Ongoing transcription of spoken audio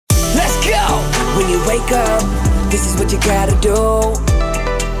When you wake up, this is what you gotta do.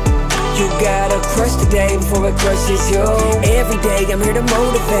 You gotta crush the day before it crushes you. Every day I'm here to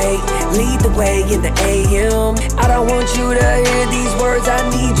motivate, lead the way in the AM. I don't want you to hear these words, I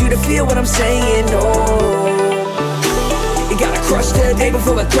need you to feel what I'm saying. Oh, you gotta crush the day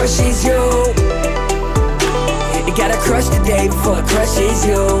before it crushes you. You gotta crush the day before it crushes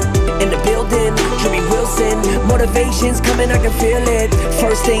you. In the building, Jimmy Wilson, motivation's coming, I can feel it.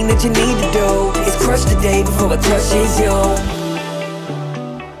 First thing that you need to do is crush the day before it crushes you.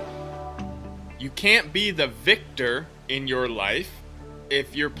 You can't be the victor in your life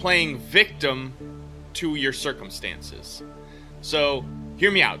if you're playing victim to your circumstances. So,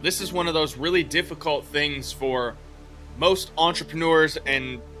 hear me out. This is one of those really difficult things for most entrepreneurs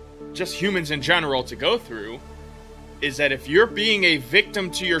and just humans in general to go through, is that if you're being a victim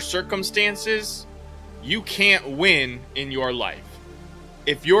to your circumstances, you can't win in your life.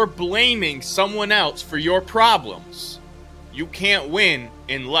 If you're blaming someone else for your problems, you can't win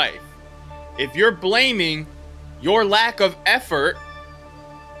in life. If you're blaming your lack of effort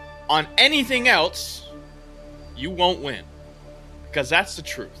on anything else, you won't win. Because that's the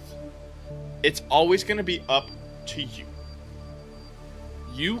truth. It's always going to be up to you.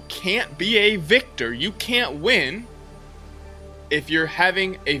 You can't be a victor. You can't win if you're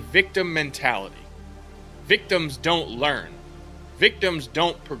having a victim mentality. Victims don't learn. Victims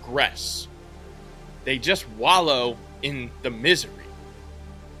don't progress. They just wallow in the misery.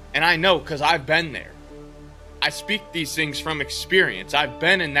 And I know, because I've been there. I speak these things from experience. I've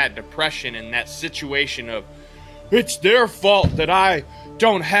been in that depression, in that situation of, it's their fault that I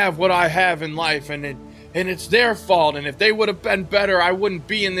don't have what I have in life, and it's their fault, and if they would have been better, I wouldn't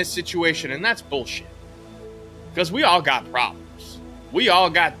be in this situation. And that's bullshit. Because we all got problems. We all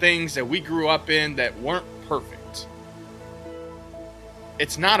got things that we grew up in that weren't perfect.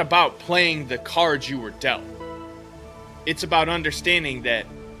 It's not about playing the cards you were dealt. It's about understanding that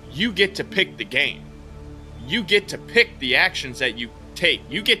you get to pick the game. You get to pick the actions that you take.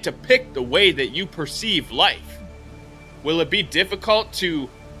 You get to pick the way that you perceive life. Will it be difficult to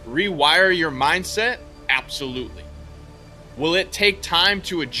rewire your mindset? Absolutely. Will it take time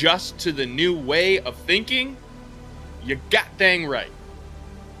to adjust to the new way of thinking? You got dang right.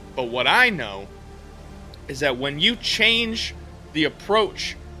 But what I know is that when you change the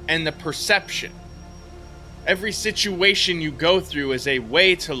approach and the perception, every situation you go through is a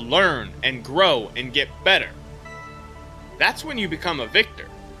way to learn and grow and get better. That's when you become a victor.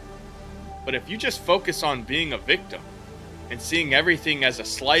 But if you just focus on being a victim and seeing everything as a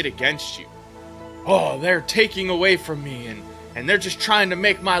slight against you, oh, they're taking away from me and they're just trying to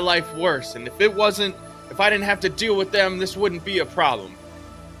make my life worse. And if I didn't have to deal with them, this wouldn't be a problem.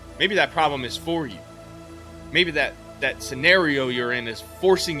 Maybe that problem is for you. Maybe that scenario you're in is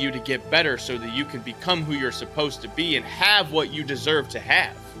forcing you to get better so that you can become who you're supposed to be and have what you deserve to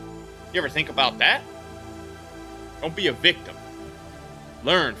have. You ever think about that? Don't be a victim.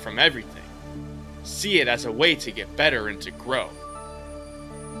 Learn from everything. See it as a way to get better and to grow.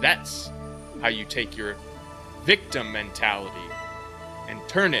 That's how you take your victim mentality and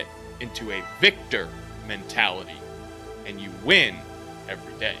turn it into a victor mentality, and you win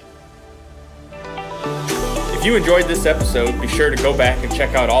every day. If you enjoyed this episode, be sure to go back and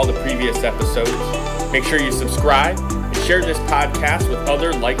check out all the previous episodes. Make sure you subscribe and share this podcast with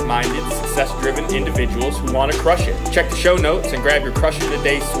other like-minded, success-driven individuals who want to crush it. Check the show notes and grab your Crushing the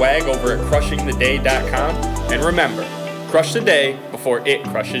Day swag over at crushingtheday.com. And remember, crush the day before it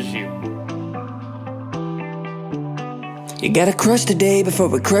crushes you. You gotta crush the day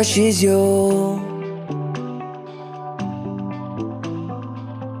before it crushes you.